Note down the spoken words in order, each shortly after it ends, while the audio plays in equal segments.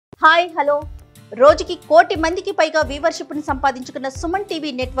Hi hello రోజుకి కోటి మందికి పైగా వ్యూవర్షిప్ని సంపాదించుకున్న సుమన్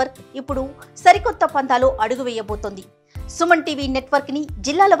టీవీ నెట్వర్క్ ఇప్పుడు సరికొత్త పంతాలో అడుగు వేయబోతోంది. సుమన్ టీవీ నెట్వర్క్ని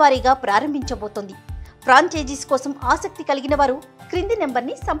జిల్లాల వారీగా ప్రారంభించబోతోంది. ఫ్రాంచైజీస్ కోసం ఆసక్తి కలిగిన వారు క్రింది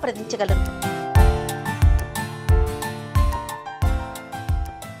నెంబర్ని సంప్రదించగలరు.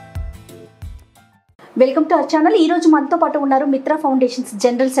 Welcome to our channel. ఈ రోజు మనతో పాటు ఉన్నారు మిత్ర ఫౌండేషన్స్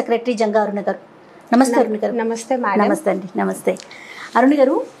జనరల్ సెక్రటరీ జంగా అరుణ గారు. నమస్తే అరుణ గారు. నమస్తే మేడం. నమస్తే అండి. నమస్తే అరుణ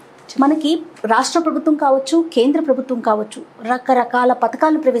గారు. మనకి రాష్ట్ర ప్రభుత్వం కావచ్చు, కేంద్ర ప్రభుత్వం కావచ్చు, రకరకాల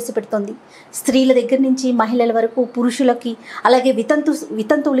పథకాలను ప్రవేశపెడుతోంది. స్త్రీల దగ్గర నుంచి మహిళల వరకు, పురుషులకి, అలాగే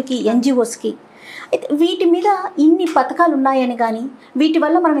వితంతువులకి, ఎన్జిఓస్కి. అయితే వీటి మీద ఇన్ని పథకాలు ఉన్నాయని కానీ, వీటి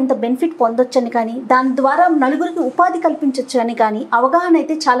వల్ల మనం ఇంత బెనిఫిట్ పొందొచ్చని కానీ, దాని ద్వారా నలుగురికి ఉపాధి కల్పించవచ్చు అని కానీ అవగాహన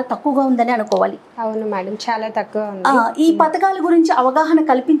అయితే చాలా తక్కువగా ఉందని అనుకోవాలి. అవును మేడం, చాలా తక్కువ ఉంది. ఈ పథకాల గురించి అవగాహన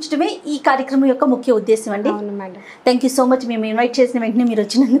కల్పించడమే ఈ కార్యక్రమం యొక్క ముఖ్య ఉద్దేశం అండి. అవును madam. Thank you so much. మేము ఇన్వైట్ చేసిన వెంటనే మీరు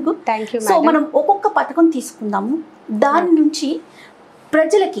వచ్చినందుకు థ్యాంక్ యూ. సో మనం ఒక్కొక్క పథకం తీసుకుందాము. దాని నుంచి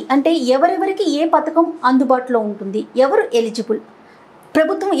ప్రజలకి అంటే ఎవరెవరికి ఏ పథకం అందుబాటులో ఉంటుంది, ఎవరు ఎలిజిబుల్,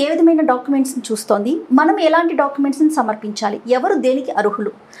 ప్రభుత్వం ఏ విధమైన డాక్యుమెంట్స్ని చూస్తోంది, మనం ఎలాంటి డాక్యుమెంట్స్ని సమర్పించాలి, ఎవరు దేనికి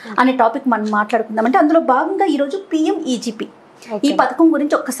అర్హులు అనే టాపిక్ మనం మాట్లాడుకుందాం. అంటే అందులో భాగంగా ఈరోజు PMEGP ఈ పథకం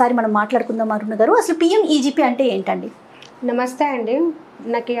గురించి ఒక్కసారి మనం మాట్లాడుకుందాం. అరుణ గారు, అసలు PMEGP అంటే ఏంటండి? నమస్తే అండి.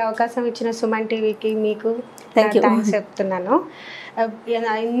 నాకు ఈ అవకాశం ఇచ్చిన సుమన్ టీవీకి మీకు థ్యాంక్స్ చెప్తున్నాను.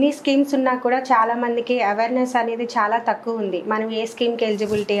 ఇన్ని స్కీమ్స్ ఉన్నా కూడా చాలా మందికి అవేర్నెస్ అనేది చాలా తక్కువ ఉంది. మనం ఏ స్కీమ్కి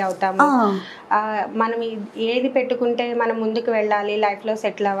ఎలిజిబిలిటీ అవుతాము, మనం ఏది పెట్టుకుంటే మనం ముందుకు వెళ్ళాలి, లైఫ్లో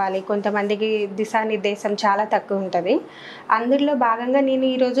సెటిల్ అవ్వాలి, కొంతమందికి దిశానిర్దేశం చాలా తక్కువ ఉంటుంది. అందులో భాగంగా నేను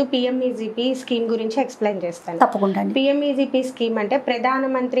ఈరోజు PMEGP స్కీమ్ గురించి ఎక్స్ప్లెయిన్ చేస్తాను. తప్పకుండా. PMEGP స్కీమ్ అంటే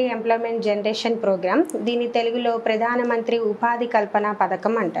ప్రధానమంత్రి ఎంప్లాయ్మెంట్ జనరేషన్ ప్రోగ్రామ్. దీని తెలుగులో ప్రధానమంత్రి ఉపాధి కల్పన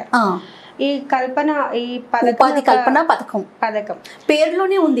పథకం అంటారు. ఈ ఉపాధి కల్పన పథకం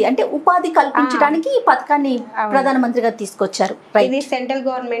పేరులోనే ఉంది. అంటే ఉపాధి కల్పించడానికి ఈ పథకాన్ని ప్రధానమంత్రి గారు తీసుకొచ్చారు. ఇది central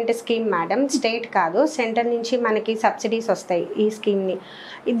government scheme madam, state కాదు. సెంటర్ నుంచి మనకి సబ్సిడీస్ వస్తాయి ఈ స్కీమ్ ని.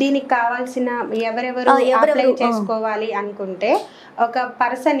 దీనికి కావాల్సిన ఎవరెవరు అప్లై చేసుకోవాలి అనుకుంటే, ఒక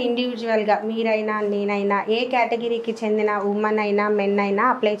పర్సన్ ఇండివిజువల్ గా మీరైనా నేనైనా ఏ కేటగిరీకి చెందిన ఉమెన్ అయినా మెన్ అయినా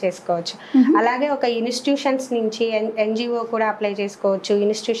అప్లై చేసుకోవచ్చు. అలాగే ఒక ఇన్స్టిట్యూషన్స్ నుంచి NGO కూడా అప్లై చేసుకోవచ్చు,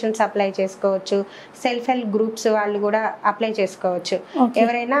 ఇన్స్టిట్యూషన్స్ అప్లై చేసుకోవచ్చు, సెల్ఫ్ హెల్ప్ గ్రూప్స్ వాళ్ళు కూడా అప్లై చేసుకోవచ్చు.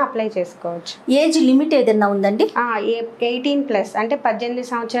 ఎవరైనా అప్లై చేసుకోవచ్చు. ఏజ్ లిమిట్ ఏదైనా ఉందండి? 18+ అంటే 18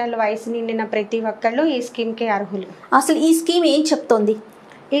 సంవత్సరాల వయసు నిండిన ప్రతి ఒక్కళ్ళు ఈ స్కీమ్ కి అర్హులు. అసలు ఈ స్కీమ్ ఏం చెప్తోంది?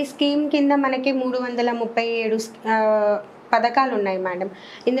 ఈ స్కీమ్ కింద మనకి 337 పథకాలు ఉన్నాయి మేడం.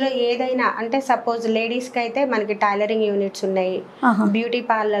 ఇందులో ఏదైనా అంటే సపోజ్ లేడీస్కి అయితే మనకి టైలరింగ్ యూనిట్స్ ఉన్నాయి, బ్యూటీ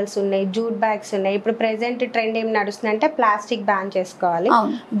పార్లర్స్ ఉన్నాయి, జూట్ బ్యాగ్స్ ఉన్నాయి. ఇప్పుడు ప్రెసెంట్ ట్రెండ్ ఏం నడుస్తుందంటే ప్లాస్టిక్ బ్యాన్ చేసుకోవాలి,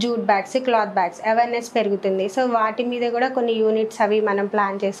 jute bags, cloth bags awareness పెరుగుతుంది. సో వాటి మీద కూడా కొన్ని యూనిట్స్ అవి మనం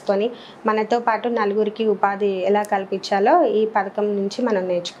ప్లాన్ చేసుకొని మనతో పాటు నలుగురికి ఉపాధి ఎలా కల్పించాలో ఈ పథకం నుంచి మనం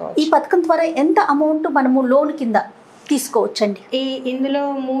నేర్చుకోవచ్చు. ఈ పథకం ద్వారా ఎంత అమౌంట్ మనము లోన్ కింద తీసుకోవచ్చండి? ఇందులో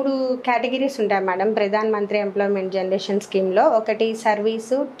 3 కేటగిరీస్ ఉంటాయి madam Pradhan Mantri employment generation స్కీమ్లో. ఒకటి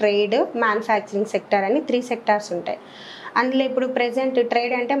సర్వీసు, ట్రేడ్, మ్యానుఫ్యాక్చరింగ్ సెక్టర్ అని 3 సెక్టార్స్ ఉంటాయి. అందులో ఇప్పుడు ప్రెసెంట్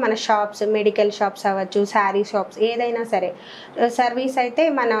ట్రేడ్ అంటే మన షాప్స్, మెడికల్ షాప్స్ అవ్వచ్చు, శారీ షాప్స్, ఏదైనా సరే. సర్వీస్ అయితే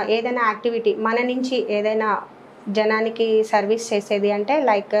మన ఏదైనా యాక్టివిటీ మన నుంచి ఏదైనా జనానికి సర్వీస్ చేసేది అంటే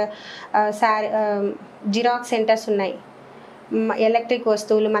లైక్ జిరాక్స్ సెంటర్స్ ఉన్నాయి, ఎలక్ట్రిక్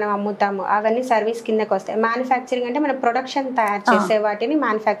వస్తువులు మనం అమ్ముతాము, అవన్నీ సర్వీస్ కిందకి వస్తాయి. మ్యానుఫ్యాక్చరింగ్ అంటే మన ప్రొడక్షన్ తయారు చేసే వాటిని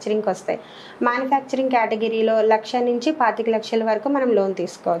మ్యానుఫ్యాక్చరింగ్కి వస్తాయి. మ్యానుఫ్యాక్చరింగ్ కేటగిరీలో 1,00,000 నుంచి 25 లక్షల వరకు మనం లోన్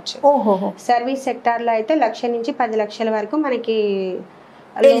తీసుకోవచ్చు. సర్వీస్ సెక్టార్లో అయితే 1,00,000 నుంచి 10 లక్షల వరకు మనకి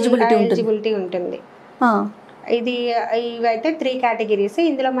ఎలిజిబిలిటీ ఉంటుంది. ఇవైతే 3 కేటగిరీస్.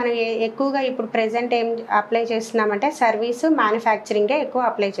 ఇందులో మనం ఎక్కువగా ఇప్పుడు ప్రెసెంట్ ఏం అప్లై చేస్తున్నామంటే సర్వీసు, మ్యానుఫ్యాక్చరింగే ఎక్కువ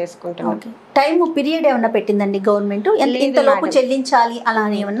అప్లై చేసుకుంటున్నాం. టైం పీరియడ్ ఏమన్నా పెట్టిందండి గవర్నమెంట్? ఎంతలోపు చెల్లించాలి అలా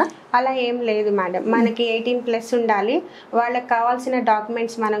ఏమన్నా? అలా ఏం లేదు మేడం. మనకి 18+ ఉండాలి. వాళ్ళకి కావాల్సిన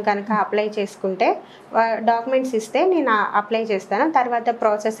డాక్యుమెంట్స్ మనం కనుక అప్లై చేసుకుంటే, డాక్యుమెంట్స్ ఇస్తే నేను అప్లై చేస్తాను. తర్వాత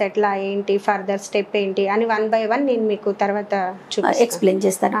ప్రాసెస్ ఎట్లా, ఏంటి, ఫర్దర్ స్టెప్ ఏంటి అని 1 by 1 నేను మీకు తర్వాత ఎక్స్ప్లెయిన్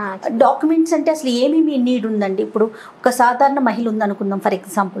చేస్తాను. డాక్యుమెంట్స్ అంటే అసలు ఏమేమి నీడ్ ఉందండి? ఇప్పుడు ఒక సాధారణ మహిళ ఉందనుకుందాం, ఫర్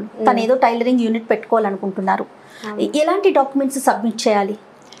ఎగ్జాంపుల్ తను ఏదో టైలరింగ్ యూనిట్ పెట్టుకోవాలనుకుంటున్నారు, ఎలాంటి డాక్యుమెంట్స్ సబ్మిట్ చేయాలి?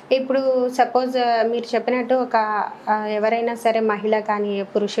 ఇప్పుడు సపోజ్ మీరు చెప్పినట్టు ఒక ఎవరైనా సరే, మహిళ కానీ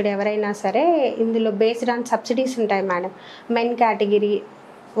పురుషుడు ఎవరైనా సరే, ఇందులో బేస్డ్ ఆన్ సబ్సిడీస్ ఉంటాయి madam. Men category,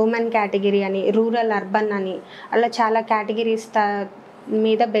 women category అని, రూరల్, అర్బన్ అని, అలా చాలా కేటగిరీస్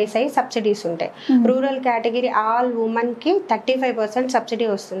మీద బేస్ అయ్యి సబ్సిడీస్ ఉంటాయి. రూరల్ కేటగిరీ ఆల్ ఉమెన్కి 35% సబ్సిడీ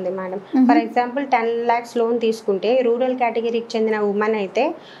వస్తుంది madam. For example 10 lakhs loan తీసుకుంటే రూరల్ కేటగిరీకి చెందిన ఉమెన్ అయితే,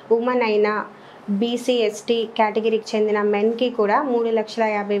 ఉమెన్ అయినా బీసీ ఎస్టీ కేటగిరీకి చెందిన మెన్కి కూడా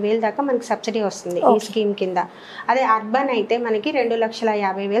 3,50,000 దాకా మనకి సబ్సిడీ వస్తుంది ఈ స్కీమ్ కింద. అదే అర్బన్ అయితే మనకి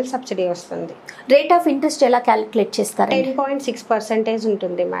 2,50,000 సబ్సిడీ వస్తుంది. రేట్ ఆఫ్ ఇంట్రెస్ట్ ఎలా క్యాలిక్యులేట్ చేస్తారు? 10.6%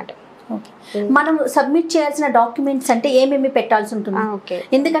 ఉంటుంది మేడం. మనం సబ్మిట్ చేయాల్సిన డాక్యుమెంట్స్ అంటే ఏమేమి పెట్టాల్సి ఉంటుంది?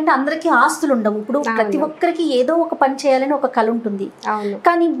 ఎందుకంటే అందరికీ ఆస్తులు ఉండవు. ఇప్పుడు ప్రతి ఒక్కరికి ఏదో ఒక పని చేయాలని ఒక కళ ఉంటుంది.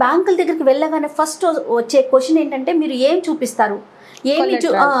 కానీ బ్యాంకుల దగ్గరికి వెళ్ళగానే ఫస్ట్ వచ్చే క్వశ్చన్ ఏంటంటే మీరు ఏం చూపిస్తారు, ఏమి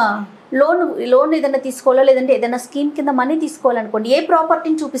లోన్ ఏదైనా తీసుకోవాలో లేదంటే ఏదైనా స్కీమ్ కింద మనీ తీసుకోవాలనుకోండి ఏ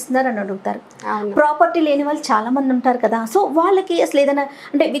ప్రాపర్టీని చూపిస్తున్నారు అని అడుగుతారు. ప్రాపర్టీ లేని వాళ్ళు చాలా మంది ఉంటారు కదా. సో వాళ్ళకి అసలు ఏదైనా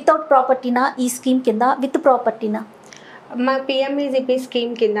అంటే వితౌట్ ప్రాపర్టీనా ఈ స్కీమ్ కింద, విత్ ప్రాపర్టీనా? మా పిఎంఈజీపీ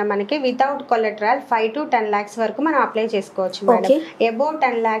స్కీమ్ కింద మనకి వితౌట్ కొలెటరల్ 5 to 10 lakhs వరకు మనం అప్లై చేసుకోవచ్చు మేడం. అబౌవ్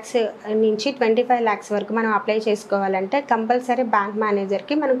 10 lakhs నుంచి 25 lakhs వరకు మనం అప్లై చేసుకోవాలంటే కంపల్సరీ బ్యాంక్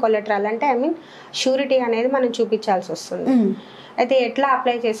మేనేజర్కి మనం కొలెటరల్ అంటే షూరిటీ అనేది మనం చూపించాల్సి వస్తుంది. అయితే ఎట్లా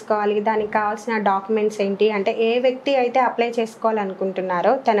అప్లై చేసుకోవాలి, దానికి కావాల్సిన డాక్యుమెంట్స్ ఏంటి అంటే ఏ వ్యక్తి అయితే అప్లై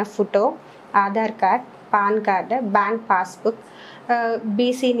చేసుకోవాలనుకుంటున్నారో తన photo, Aadhaar card, pan card, bank passbook,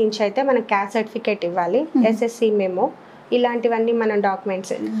 BC నుంచి అయితే మనకి క్యాస్ట్ సర్టిఫికేట్ ఇవ్వాలి, ఎస్ఎస్సి మెమో, ఇలాంటివన్నీ మన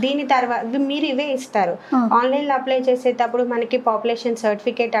డాక్యుమెంట్స్. దీని తర్వాత మీరు ఇవే ఇస్తారు. ఆన్లైన్లో అప్లై చేసేటప్పుడు మనకి పాపులేషన్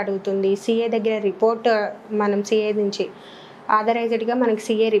సర్టిఫికేట్ అడుగుతుంది, సిఏ దగ్గర రిపోర్ట్, మనం సిఏ నుంచి ఆథరైజ్డ్గా మనకి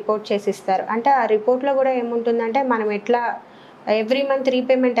సిఏ రిపోర్ట్ చేసి ఇస్తారు. అంటే ఆ రిపోర్ట్లో కూడా ఏముంటుందంటే మనం ఎట్లా ఎవ్రీ మంత్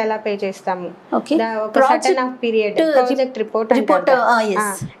రీపేమెంట్ ఎలా పే చేస్తాము, project report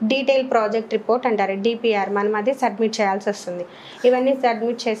detail project report అంటారు, డిపిఆర్, మనం అది సబ్మిట్ చేయాల్సి వస్తుంది. ఇవన్నీ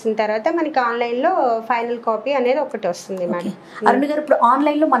సబ్మిట్ చేసిన తర్వాత మనకి ఆన్లైన్లో ఫైనల్ కాపీ అనేది ఒకటి వస్తుంది మేడం. అరుణ్ గారు, ఇప్పుడు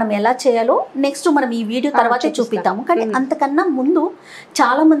ఆన్లైన్లో మనం ఎలా చేయాలో నెక్స్ట్ మనం ఈ వీడియో తర్వాతే చూపిద్దాము. కానీ అంతకన్నా ముందు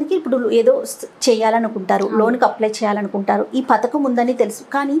చాలా మందికి ఇప్పుడు ఏదో చేయాలనుకుంటారు, లోన్కి అప్లై చేయాలనుకుంటారు, ఈ పథకం ఉందని తెలుసు,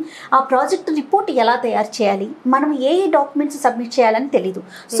 కానీ ఆ ప్రాజెక్ట్ రిపోర్ట్ ఎలా తయారు చేయాలి, మనం ఏ డాక్యుమెంట్స్ సబ్మిట్ చేయాలని తెలీదు.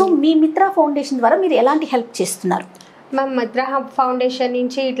 సో మీ మిత్ర ఫౌండేషన్ ద్వారా మీరు ఎలాంటి హెల్ప్ చేస్తున్నారు? మా మిత్ర ఫౌండేషన్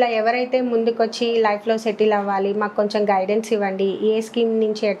నుంచి ఇట్లా ఎవరైతే ముందుకొచ్చి లైఫ్లో సెటిల్ అవ్వాలి, మాకు కొంచెం గైడెన్స్ ఇవ్వండి, ఏ స్కీమ్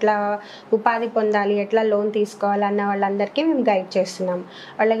నుంచి ఎట్లా ఉపాధి పొందాలి, ఎట్లా లోన్ తీసుకోవాలి అన్న వాళ్ళందరికీ మేము గైడ్ చేస్తున్నాం.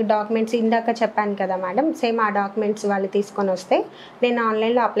 వాళ్ళకి డాక్యుమెంట్స్ ఇందాక చెప్పాను కదా మేడం, సేమ్ ఆ డాక్యుమెంట్స్ వాళ్ళు తీసుకొని వస్తే నేను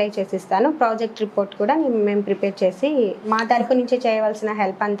ఆన్లైన్లో అప్లై చేసిస్తాను. ప్రాజెక్ట్ రిపోర్ట్ కూడా మేము ప్రిపేర్ చేసి మా తరపు నుంచి చేయవలసిన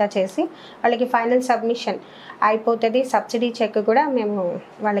హెల్ప్ అంతా చేసి వాళ్ళకి ఫైనల్ సబ్మిషన్ అయిపోతుంది. సబ్సిడీ చెక్ కూడా మేము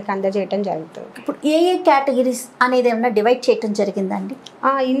వాళ్ళకి అందజేయటం జరుగుతుంది. ఇప్పుడు ఏ కేటగిరీస్ అనేది ఏమన్నా డివైడ్ చేయటం జరిగిందండి?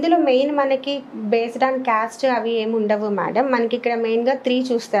 ఇందులో మెయిన్ మనకి బేస్డ్ ఆన్ క్యాస్ట్ అవి ఏమి ఉండవు మేడం. మనకి ఇక్కడ మెయిన్గా 3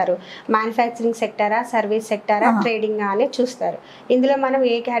 చూస్తారు, మ్యానుఫ్యాక్చరింగ్ సెక్టరా, సర్వీస్ సెక్టరా, ట్రేడింగ్ అని చూస్తారు. ఇందులో మనం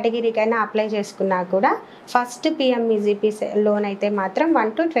ఏ కేటగిరీకైనా అప్లై చేసుకున్నా కూడా ఫస్ట్ పిఎంఈజీపీ లోన్ అయితే మాత్రం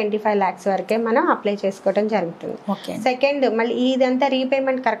 1 to 25 lakhs వరకే మనం అప్లై చేసుకోవడం జరుగుతుంది. సెకండ్ మళ్ళీ ఇదంతా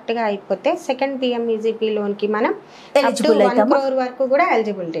రీపేమెంట్ కరెక్ట్గా అయిపోతే సెకండ్ పిఎంఈజీపీ లోన్కి మనం 1 crore వరకు కూడా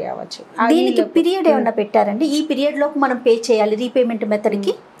ఎలిజిబిలిటీ అవ్వచ్చు. దీనికి పీరియడ్ ఏమన్నా పెట్టారండి? ఈ పీరియడ్ లోపు మనం పే చేయాలి రీపేమెంట్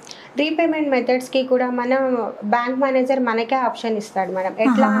మెథడ్కి? రీపేమెంట్ మెథడ్స్కి కూడా మనం బ్యాంక్ మేనేజర్ మనకే ఆప్షన్ ఇస్తాడు మేడం.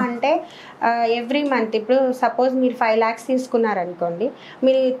 ఎట్లా అంటే ఎవ్రీ మంత్ ఇప్పుడు సపోజ్ మీరు 5 lakhs తీసుకున్నారనుకోండి,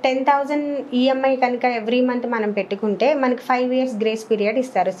 మీరు 10,000 ఈఎంఐ కనుక ఎవ్రీ మంత్ మనం పెట్టుకుంటే మనకి 5 years గ్రేస్ పీరియడ్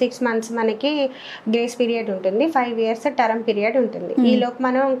ఇస్తారు. 6 months మనకి గ్రేస్ పీరియడ్ ఉంటుంది, 5 years టర్మ్ పీరియడ్ ఉంటుంది. ఈలోపు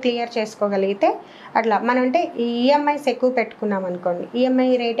మనం క్లియర్ చేసుకోగలిగితే అట్లా మనం అంటే ఈఎంఐస్ ఎక్కువ పెట్టుకున్నాం అనుకోండి, ఈఎంఐ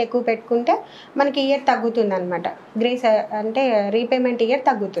రేట్ ఎక్కువ పెట్టుకుంటే మనకి ఇయర్ తగ్గుతుంది అనమాట, గ్రేస్ అంటే రీపేమెంట్ ఇయర్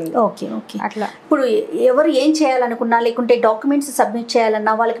తగ్గుతుంది. Okay okay. అట్లా ఇప్పుడు ఎవరు ఏం చేయాలనుకున్నా లేకుంటే డాక్యుమెంట్స్ సబ్మిట్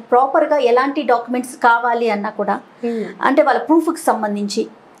చేయాలన్నా వాళ్ళకి ప్రాపర్గా ఎలాంటి డాక్యుమెంట్స్ కావాలి అన్నా కూడా అంటే వాళ్ళ ప్రూఫ్కి సంబంధించి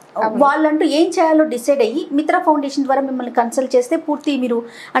వాళ్ళంటూ ఏం చేయాలో డిసైడ్ అయ్యి మిత్ర ఫౌండేషన్ ద్వారా మిమ్మల్ని కన్సల్ట్ చేస్తే పూర్తి మీరు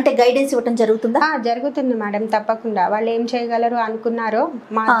అంటే గైడెన్స్ ఇవ్వడం జరుగుతుందా? జరుగుతుంది మేడం, తప్పకుండా. వాళ్ళు ఏం చేయగలరు అనుకున్నారో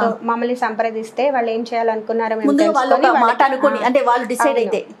మాతో మమ్మల్ని సంప్రదిస్తే వాళ్ళు ఏం చేయాలనుకున్నారో మాట అనుకోని అంటే వాళ్ళు డిసైడ్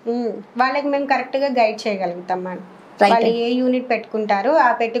అయితే వాళ్ళకి మేము కరెక్ట్గా గైడ్ చేయగలుగుతాం మేడం. వాళ్ళు ఏ యూనిట్ పెట్టుకుంటారు, ఆ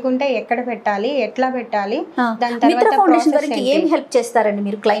పెట్టుకుంటే ఎక్కడ పెట్టాలి, ఎట్లా పెట్టాలి, దాని తర్వాత ఏం హెల్ప్ చేస్తారండి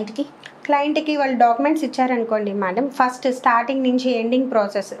మీరు క్లయింట్కి వాళ్ళు డాక్యుమెంట్స్ ఇచ్చారనుకోండి మేడం, ఫస్ట్ స్టార్టింగ్ నుంచి ఎండింగ్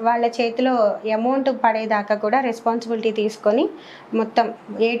ప్రాసెస్ వాళ్ళ చేతిలో అమౌంట్ పడేదాకా కూడా రెస్పాన్సిబిలిటీ తీసుకొని మొత్తం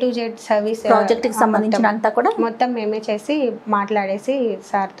A to Z సర్వీస్ ప్రాజెక్ట్కి సంబంధించిన అంతా కూడా మొత్తం మేమే చేసి మాట్లాడేసి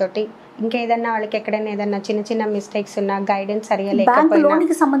సార్ తోటి ఇంకేదన్నా వాళ్ళకి ఎక్కడైనా ఏదన్నా చిన్న చిన్న మిస్టేక్స్ ఉన్నా గైడెన్స్ సరిగా లేకపోయినా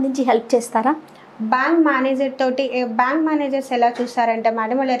లోన్కి సంబంధించి హెల్ప్ చేస్తారా? బ్యాంక్ మేనేజర్ తోటి బ్యాంక్ మేనేజర్స్ ఎలా చూస్తారంటే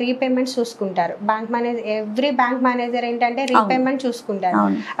మేడం వాళ్ళ రీపేమెంట్స్ చూసుకుంటారు. ఎవ్రీ బ్యాంక్ మేనేజర్ ఏంటంటే రీపేమెంట్ చూసుకుంటారు.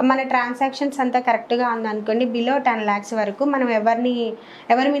 మన ట్రాన్సాక్షన్స్ అంతా కరెక్ట్గా ఉందనుకోండి, బిలో 10 lakhs వరకు మనం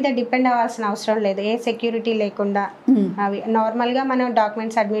ఎవరి మీద డిపెండ్ అవ్వాల్సిన అవసరం లేదు, ఏ సెక్యూరిటీ లేకుండా. అవి నార్మల్గా మనం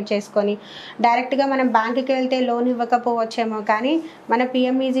డాక్యుమెంట్స్ సబ్మిట్ చేసుకొని డైరెక్ట్గా మనం బ్యాంకుకి వెళ్తే లోన్ ఇవ్వకపోవచ్చేమో, కానీ మన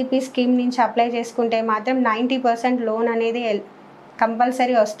పిఎంఈజీపీ స్కీమ్ నుంచి అప్లై చేసుకుంటే మాత్రం 90% లోన్ అనేది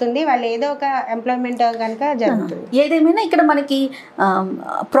కంపల్సరీ వస్తుంది, వాళ్ళు ఏదో ఒక ఎంప్లాయ్మెంట్ కనుక జరుగుతుంది. ఏదేమైనా ఇక్కడ మనకి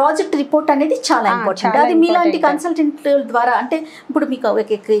ప్రాజెక్ట్ రిపోర్ట్ అనేది చాలా ఇంపార్టెంట్. అది మీలాంటి కన్సల్టెంట్ ద్వారా, అంటే ఇప్పుడు మీకు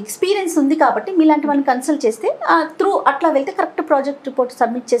ఎక్స్పీరియన్స్ ఉంది కాబట్టి మీలాంటి వాళ్ళని కన్సల్ట్ చేస్తే త్రూ అట్లా వెళ్తే కరెక్ట్ ప్రాజెక్ట్ రిపోర్ట్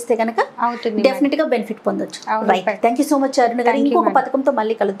సబ్మిట్ చేస్తే కనుక డెఫినెట్ గా బెనిఫిట్ పొందొచ్చు. Right, thank you so much అరుణ గారు. ఇంకొక పథకంతో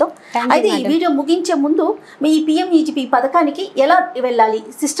మళ్ళీ కలుద్దాం. అయితే ఈ వీడియో ముగించే ముందు మీ PMEGP పథకానికి ఎలా వెళ్ళాలి,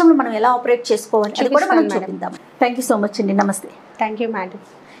 సిస్టమ్ లో మనం ఎలా ఆపరేట్ చేసుకోవాలి అది కూడా మనం చూపిద్దాం. థ్యాంక్ యూ సో మచ్ అండి. నమస్తే. Thank you madam.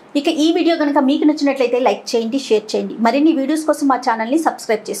 ఇక ఈ వీడియో కనుక మీకు నచ్చినట్లయితే లైక్ చేయండి, షేర్ చేయండి. మరిన్ని వీడియోస్ కోసం మా ఛానల్ని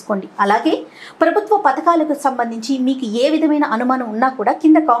సబ్స్క్రైబ్ చేసుకోండి. అలాగే ప్రభుత్వ పథకాలకు సంబంధించి మీకు ఏ విధమైన అనుమానం ఉన్నా కూడా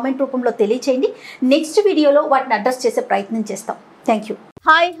కింద కామెంట్ రూపంలో తెలియచేయండి. నెక్స్ట్ వీడియోలో వాటిని అడ్రస్ చేసే ప్రయత్నం చేస్తాం. Thank you.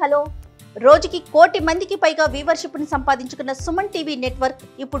 Hi, hello. రోజుకి 1 కోటి మందికి పైగా వ్యూవర్షిప్ని సంపాదించుకున్న సుమన్ టీవీ నెట్వర్క్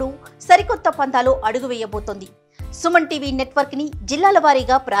ఇప్పుడు సరికొత్త పంతాలో అడుగు వేయబోతోంది. సుమన్ టీవీ నెట్వర్క్ని జిల్లాల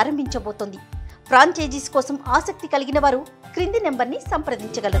వారీగా ప్రారంభించబోతోంది. ఫ్రాంచైజీస్ కోసం ఆసక్తి కలిగిన వారు క్రింది నెంబర్ని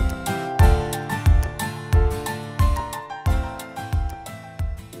సంప్రదించగలరు.